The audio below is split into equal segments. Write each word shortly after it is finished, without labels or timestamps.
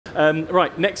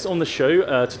Right, next on the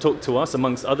show to talk to us,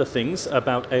 amongst other things,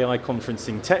 about AI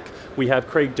conferencing tech, we have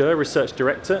Craig Durr, Research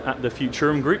Director at the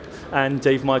Futurum Group, and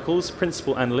Dave Michels,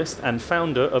 Principal Analyst and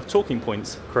Founder of Talking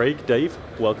Points. Craig, Dave,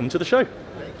 welcome to the show.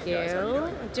 Thank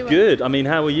you. Good. I mean,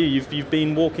 how are you? You've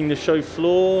been walking the show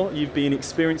floor. You've been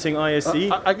experiencing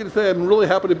ISE. I can say I'm really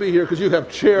happy to be here because you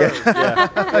have chairs.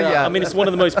 Yeah. I mean, it's one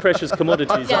of the most precious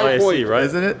commodities at ISE, right?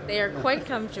 Isn't it? They are quite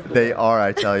comfortable. They are,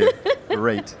 I tell you.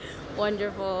 Great.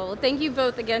 Wonderful. Thank you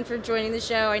both again for joining the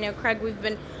show. I know, Craig, we've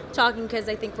been talking because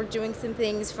I think we're doing some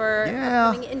things for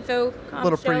upcoming info. A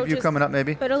little preview coming up,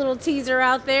 maybe. Put a little teaser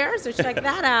out there, so check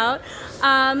that out.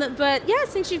 But yeah,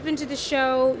 since you've been to the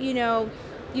show,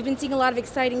 you've been seeing a lot of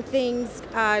exciting things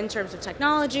in terms of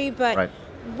technology, but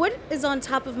what is on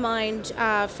top of mind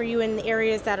for you in the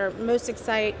areas that are most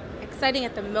exciting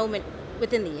at the moment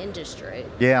within the industry?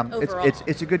 Yeah, overall?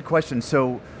 it's a good question.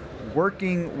 So,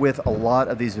 working with a lot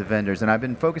of these vendors, and I've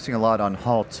been focusing a lot on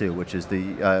Hall 2, which is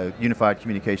the Unified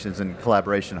Communications and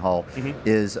Collaboration Hall,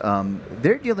 is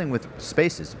they're dealing with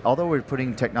spaces. Although we're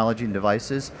putting technology and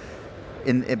devices,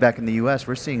 back in the US,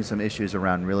 we're seeing some issues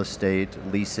around real estate,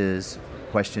 leases,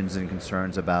 questions and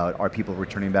concerns about are people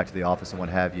returning back to the office and what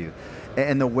have you.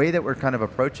 And the way that we're kind of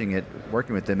approaching it,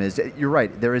 working with them, is, you're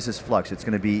right, there is this flux. It's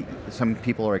going to be, some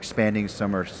people are expanding,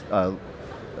 some are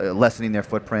lessening their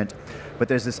footprint, but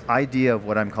there's this idea of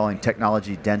what I'm calling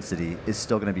technology density is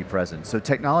still going to be present. So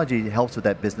technology helps with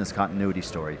that business continuity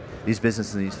story. These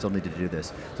businesses still need to do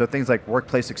this. So things like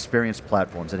workplace experience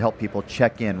platforms that help people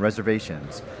check in,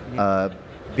 reservations,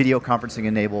 video conferencing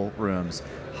enable rooms,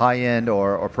 high-end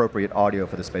or appropriate audio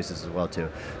for the spaces as well too.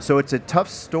 So it's a tough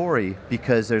story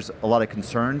because there's a lot of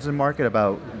concerns in the market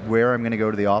about where I'm going to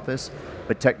go to the office,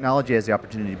 but technology has the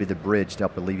opportunity to be the bridge to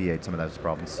help alleviate some of those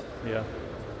problems. Yeah.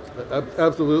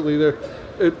 Absolutely.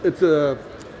 The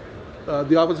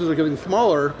offices are getting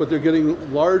smaller, but they're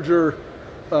getting larger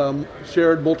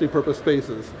shared multi-purpose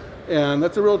spaces. And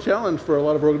that's a real challenge for a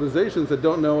lot of organizations that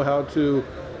don't know how to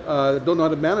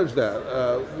manage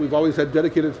that. We've always had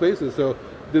dedicated spaces, so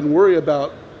didn't worry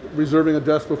about reserving a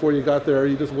desk before you got there.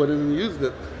 You just went in and used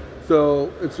it.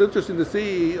 So it's interesting to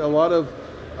see a lot of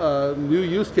new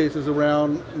use cases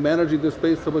around managing this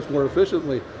space so much more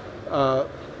efficiently.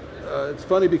 It's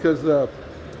funny because the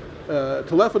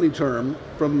telephony term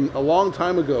from a long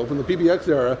time ago, from the PBX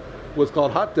era, was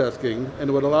called hot desking, and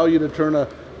it would allow you to turn a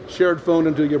shared phone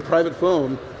into your private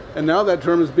phone. And now that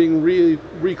term is being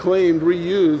reclaimed,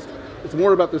 reused. It's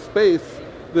more about the space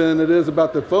than it is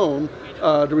about the phone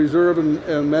to reserve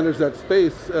and manage that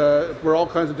space for all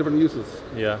kinds of different uses.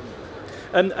 Yeah.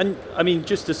 And I mean,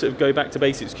 just to sort of go back to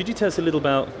basics, could you tell us a little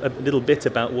bit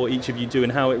about what each of you do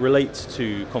and how it relates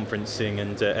to conferencing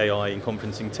and AI in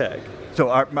conferencing tech? So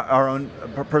our own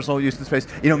personal use in space,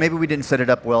 maybe we didn't set it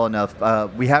up well enough.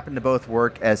 We happen to both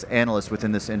work as analysts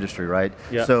within this industry, right?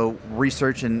 Yeah. So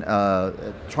research and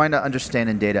trying to understand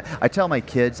in data. I tell my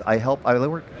kids, I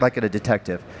work like a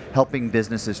detective, helping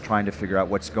businesses trying to figure out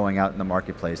what's going out in the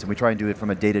marketplace. And we try and do it from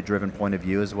a data-driven point of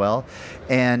view as well.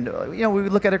 And we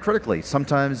look at it critically.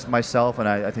 Sometimes myself, and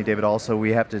I think David also,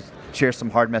 we have to share some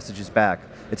hard messages back.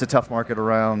 It's a tough market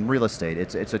around real estate.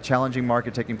 It's a challenging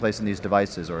market taking place in these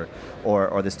devices or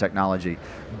this technology.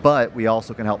 But we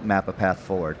also can help map a path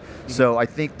forward. So I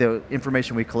think the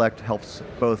information we collect helps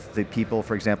both the people,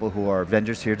 for example, who are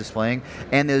vendors here displaying,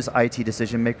 and those IT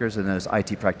decision makers and those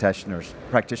IT practitioners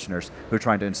who are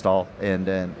trying to install and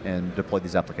deploy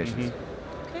these applications.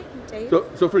 Okay, Dave?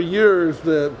 So for years,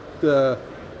 the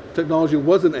technology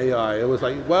wasn't AI. It was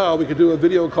like, wow, we could do a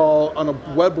video call on a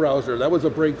web browser. That was a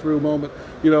breakthrough moment,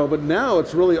 but now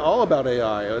it's really all about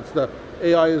AI.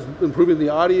 AI is improving the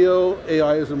audio.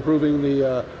 AI is improving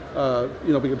the,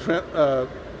 we can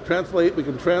translate, we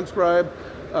can transcribe.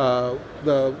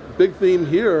 The big theme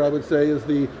here, I would say, is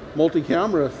the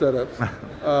multi-camera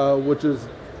setups, which is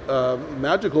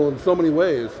magical in so many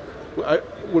ways.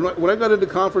 When I got into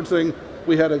conferencing,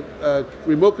 we had a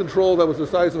remote control that was the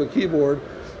size of a keyboard.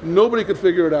 Nobody could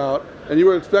figure it out, and you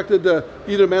were expected to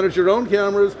either manage your own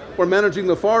cameras or managing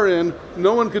the far end.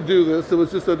 No one could do this. It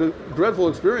was just a dreadful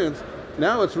experience.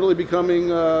 Now it's really becoming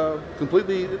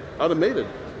completely automated.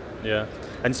 Yeah,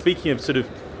 and speaking of sort of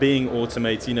being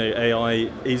automated, AI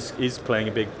is playing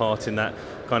a big part in that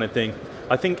kind of thing.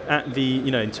 I think at the,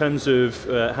 in terms of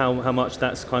how much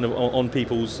that's kind of on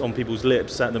people's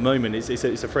lips at the moment, it's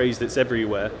a phrase that's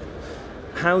everywhere.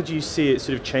 How do you see it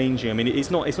sort of changing? I mean,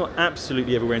 it's not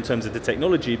absolutely everywhere in terms of the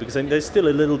technology, because there's still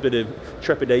a little bit of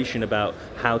trepidation about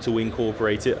how to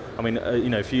incorporate it. I mean,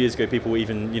 a few years ago, people were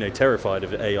even terrified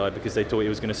of AI because they thought it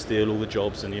was going to steal all the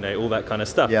jobs and all that kind of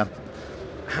stuff. Yeah.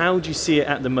 how do you see it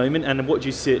at the moment, and what do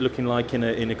you see it looking like in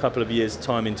a couple of years'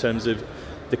 time in terms of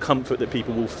the comfort that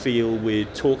people will feel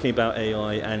with talking about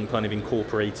AI and kind of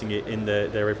incorporating it in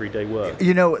their everyday work?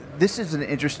 You know, this is an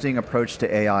interesting approach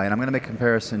to AI, and I'm going to make a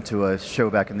comparison to a show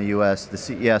back in the US, the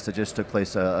CES that just took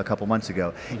place a couple months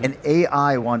ago. And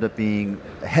AI wound up being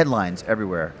headlines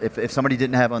everywhere. If somebody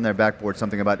didn't have on their backboard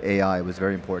something about AI, it was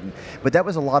very important. But that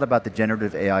was a lot about the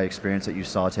generative AI experience that you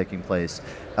saw taking place.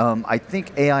 I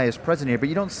think AI is present here, but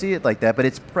you don't see it like that, but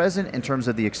it's present in terms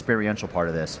of the experiential part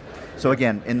of this. So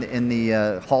again, in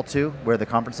the Hall 2, where the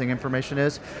conferencing information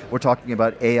is, we're talking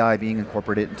about AI being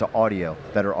incorporated into audio,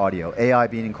 better audio. AI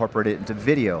being incorporated into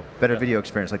video, better video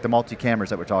experience, like the multi-cameras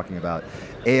that we're talking about.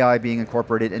 AI being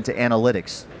incorporated into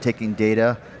analytics, taking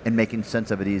data and making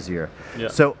sense of it easier.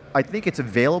 So I think it's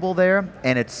available there,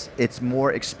 and it's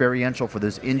more experiential for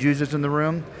those end users in the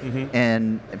room,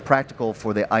 and practical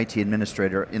for the IT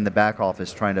administrator in the back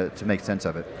office trying to make sense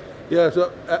of it. Yeah,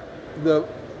 so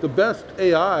the best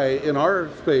AI in our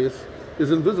space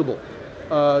is invisible.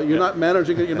 You're not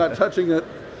managing it, you're not touching it,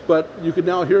 but you can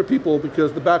now hear people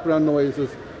because the background noise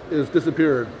is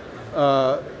disappeared.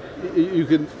 You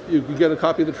can get a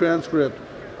copy of the transcript.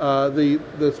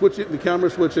 The switching, the camera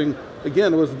switching,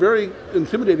 again, it was very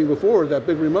intimidating before, that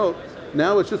big remote.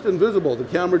 Now it's just invisible. The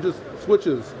camera just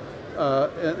switches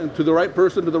and to the right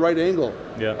person, to the right angle.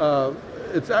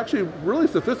 It's actually really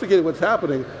sophisticated what's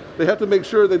happening. They have to make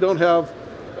sure they don't have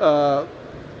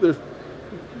there's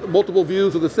multiple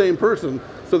views of the same person.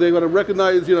 So they want to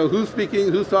recognize, who's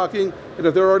speaking, who's talking, and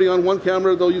if they're already on one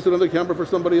camera, they'll use another camera for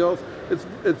somebody else.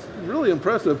 It's really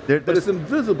impressive, but it's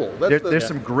invisible. There's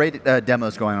some great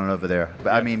demos going on over there.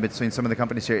 I mean, between some of the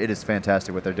companies here, it is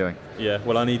fantastic what they're doing. Yeah,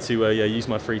 well, I need to use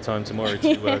my free time tomorrow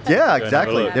to yeah,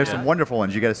 exactly. There's some wonderful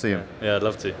ones. You got to see them. Yeah, I'd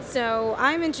love to. So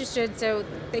I'm interested, so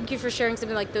thank you for sharing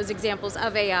something like those examples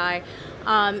of AI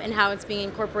and how it's being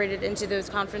incorporated into those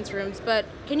conference rooms. But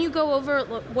can you go over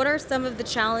what are some of the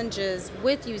challenges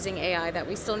with using AI that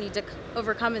we still need to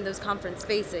overcome in those conference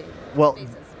spaces? Well,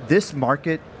 this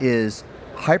market is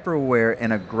hyper aware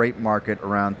and a great market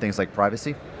around things like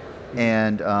privacy,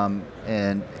 and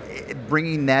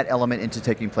bringing that element into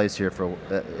taking place here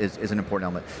is an important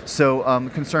element. So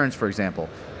concerns, for example,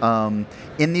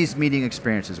 in these meeting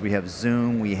experiences, we have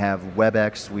Zoom, we have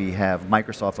WebEx, we have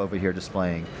Microsoft over here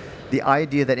displaying. The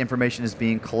idea that information is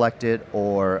being collected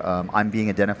or I'm being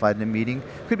identified in a meeting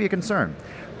could be a concern.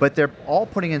 But they're all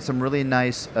putting in some really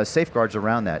nice safeguards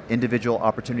around that, individual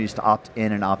opportunities to opt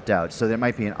in and opt out. So there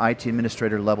might be an IT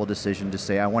administrator level decision to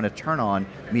say, I want to turn on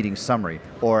meeting summary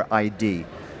or ID.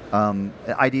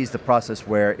 ID is the process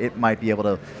where it might be able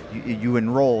to, you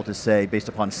enroll to say, based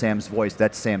upon Sam's voice,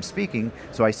 that's Sam speaking,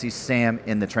 so I see Sam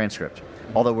in the transcript.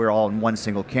 Although we're all in one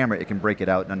single camera, it can break it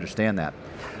out and understand that.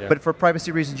 But for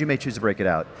privacy reasons, you may choose to break it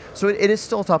out. So it is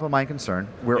still a top of mind concern.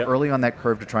 We're early on that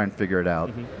curve to try and figure it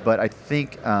out. But I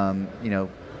think,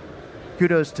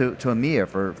 kudos to EMEA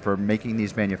for making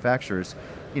these manufacturers,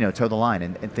 toe the line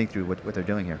and think through what they're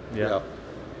doing here. Yeah,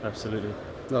 absolutely.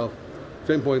 No,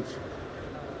 same points.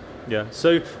 Yeah,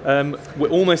 so we're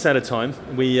almost out of time.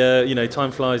 We,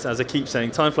 time flies, as I keep saying,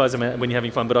 time flies when you're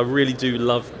having fun, but I really do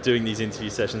love doing these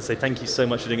interview sessions, so thank you so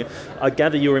much for doing it. I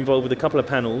gather you're involved with a couple of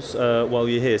panels while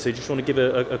you're here, so you just want to give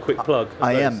a quick plug.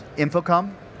 I am.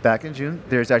 Infocom, back in June.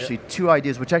 There's actually two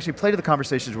ideas which actually play to the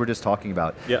conversations we're just talking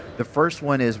about. The first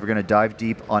one is we're going to dive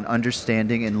deep on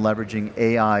understanding and leveraging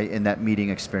AI in that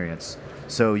meeting experience.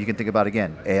 So you can think about,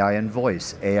 again, AI in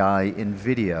voice, AI in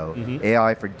video,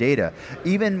 AI for data.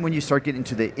 Even when you start getting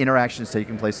to the interactions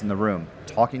taking place in the room,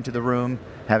 talking to the room,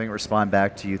 having it respond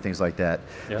back to you, things like that.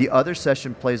 The other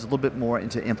session plays a little bit more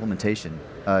into implementation.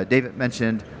 David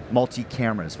mentioned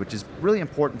multi-cameras, which is really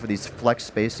important for these flex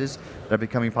spaces that are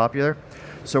becoming popular.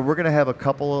 So we're going to have a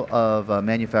couple of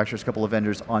manufacturers, a couple of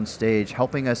vendors on stage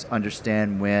helping us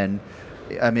understand when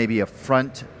maybe a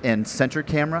front and center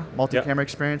camera, multi-camera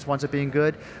experience winds up being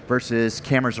good versus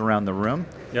cameras around the room.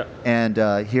 And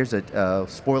here's a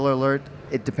spoiler alert,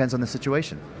 it depends on the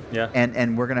situation.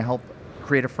 And we're going to help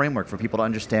create a framework for people to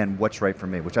understand what's right for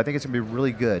me, which I think is going to be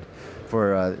really good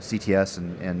for CTS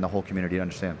and the whole community to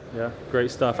understand. Yeah,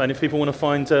 great stuff. And if people want to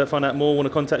find out more, want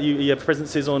to contact you, your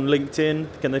presences on LinkedIn,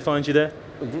 can they find you there?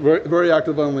 Very, very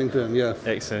active on LinkedIn, yes.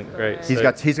 Excellent, great.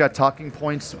 He's got talking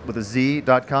points with a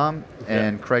Z.com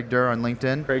and Craig Durr on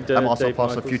LinkedIn. Craig Durr, I'm also Dave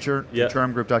also Michels.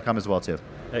 futurumgroup.com as well too.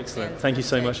 Excellent. Thank you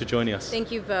so much for joining us.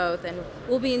 Thank you both, and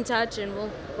we'll be in touch and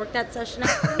we'll work that session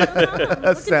out.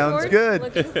 That sounds good.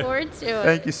 Looking forward to it.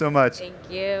 Thank you so much. Thank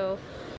you.